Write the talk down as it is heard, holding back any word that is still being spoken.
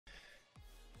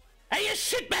Hey, you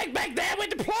shitbag back there, we're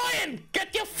deploying!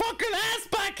 Get your fucking ass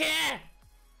back here!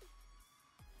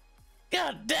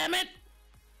 God damn it!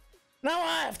 Now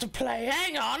I have to play,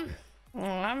 hang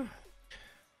on!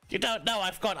 You don't know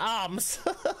I've got arms!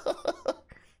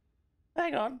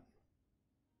 Hang on.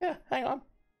 Yeah, hang on.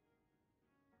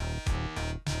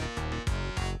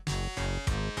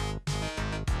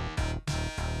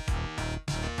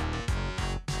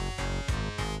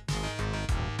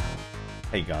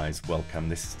 Hey guys, welcome,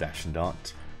 this is DashingDot.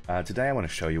 Today I want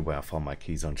to show you where I found my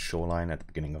keys on Shoreline at the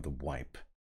beginning of the wipe.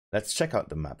 Let's check out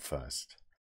the map first.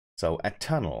 So at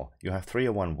Tunnel, you have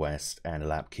 301 West and a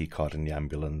lab keycard in the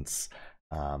ambulance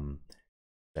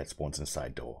that spawns in the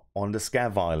side door. On the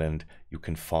Scav Island, you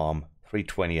can farm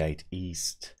 328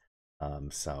 East.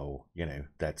 So, you know,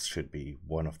 that should be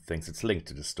one of the things. It's linked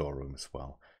to the storeroom as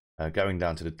well. Going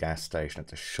down to the gas station at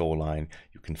the Shoreline,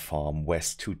 you can farm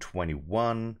West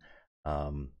 221.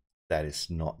 That is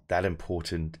not that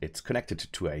important. It's connected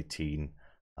to 218.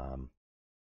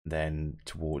 Then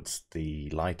towards the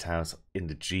lighthouse in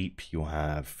the Jeep, you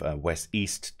have West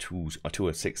East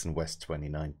 206 and West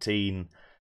 2019.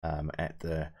 At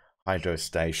the hydro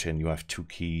station, you have two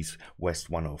keys, West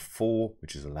 104,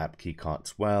 which is a lab key card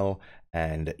as well,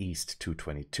 and East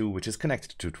 222, which is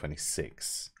connected to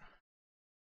 226.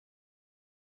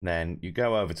 Then you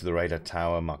go over to the radar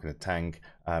tower, marking the tank.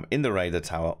 In the radar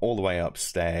tower, all the way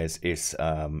upstairs is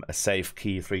a safe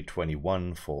key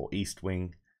 321 for East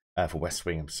Wing, for West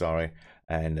Wing, I'm sorry.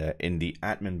 And in the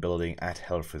admin building at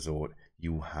Health Resort,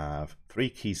 you have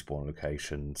 3 key spawn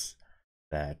locations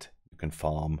that you can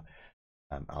farm.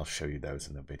 I'll show you those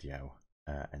in the video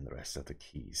and the rest of the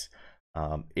keys.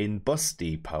 In Bus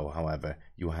Depot, however,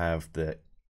 you have the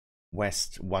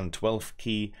West 112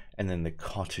 key, and then the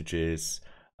cottages.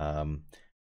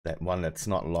 That one that's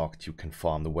not locked, you can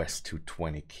farm the West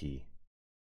 220 key.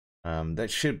 That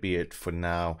should be it for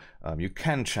now. You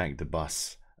can check the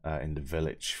bus in the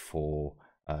village for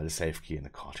the safe key in the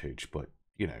cottage, but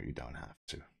you know, you don't have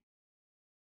to.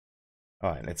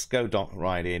 All right, let's go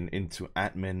right into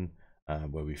admin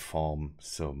where we farm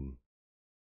some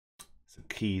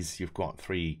keys. You've got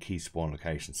 3 key spawn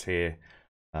locations here.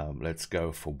 Let's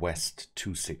go for West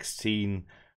 216,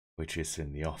 which is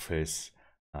in the office.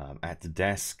 At the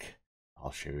desk,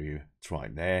 I'll show you, it's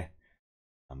right there.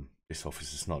 This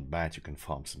office is not bad, you can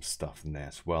farm some stuff in there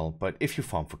as well, but if you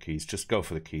farm for keys, just go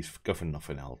for the keys, go for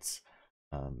nothing else,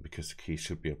 because the keys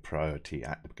should be a priority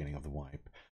at the beginning of the wipe.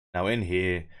 Now in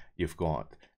here, you've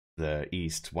got the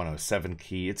East 107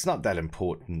 key. It's not that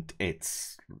important.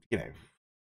 It's, you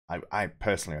know, I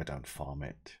personally, I don't farm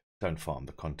it, don't farm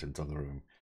the contents of the room.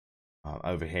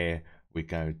 Over here, we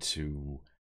go to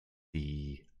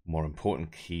the more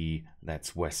important key,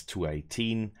 that's West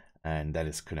 218, and that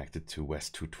is connected to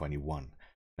West 221.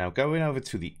 Now going over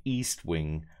to the East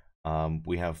Wing,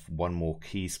 we have one more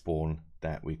key spawn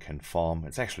that we can farm.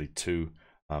 It's actually 2.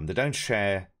 They don't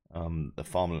share the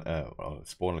farm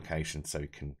spawn location, so you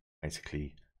can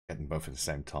basically get them both at the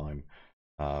same time.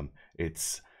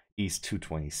 It's East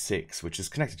 226, which is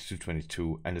connected to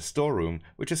 222, and the storeroom,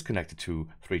 which is connected to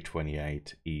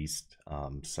 328 East,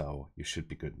 so you should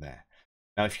be good there.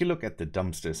 Now, if you look at the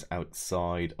dumpsters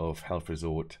outside of Health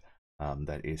Resort,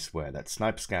 that is where that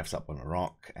sniper scav's up on a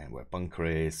rock and where bunker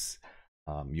is.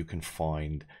 You can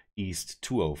find East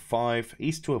 205,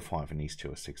 East 205 and East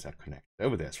 206 are connected.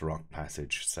 Over there's rock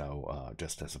passage, so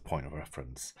just as a point of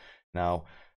reference. Now,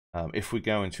 if we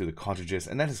go into the cottages,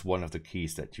 and that is one of the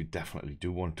keys that you definitely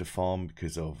do want to farm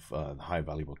because of the high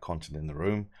valuable content in the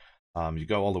room. You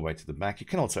go all the way to the back. You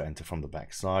can also enter from the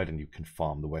back side, and you can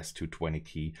farm the West 220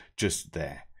 key just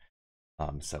there.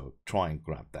 So try and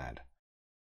grab that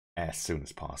as soon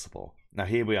as possible. Now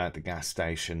here we are at the gas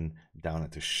station down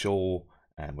at the shore,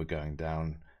 and we're going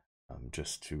down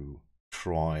just to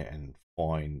try and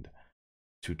find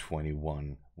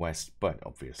 221 West, but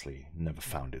obviously never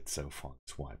found it so far.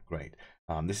 It's wipe. Great.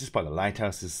 This is by the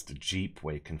lighthouse. This is the Jeep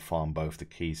where you can farm both the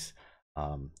keys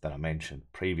that I mentioned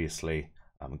previously.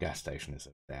 Gas station is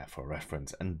there for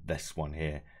reference, and this one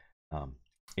here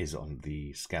is on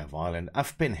the Scav Island.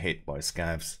 I've been hit by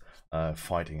scavs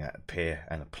fighting at a pier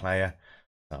and a player,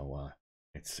 so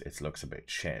it looks a bit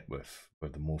shit with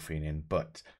the morphine in.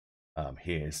 But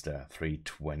here's the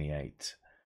 328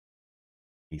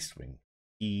 East Wing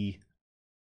key.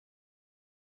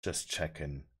 Just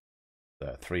checking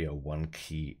the 301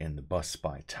 key in the bus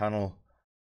by tunnel.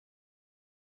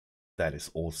 That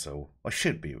is also, or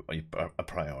should be, a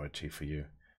priority for you.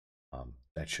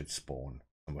 That should spawn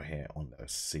somewhere here on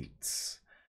those seats.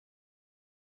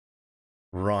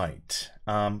 Right.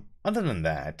 Other than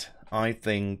that, I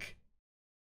think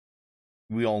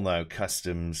we all know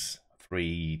customs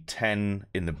 310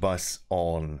 in the bus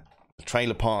on the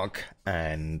trailer park,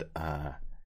 and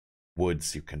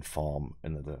woods you can farm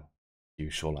another few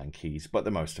Shoreline Keys, but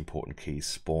the most important keys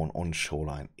spawn on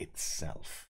Shoreline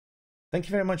itself. Thank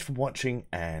you very much for watching,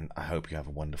 and I hope you have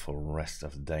a wonderful rest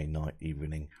of the day, night,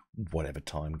 evening, whatever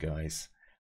time, guys.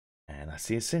 And I'll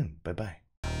see you soon.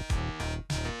 Bye-bye.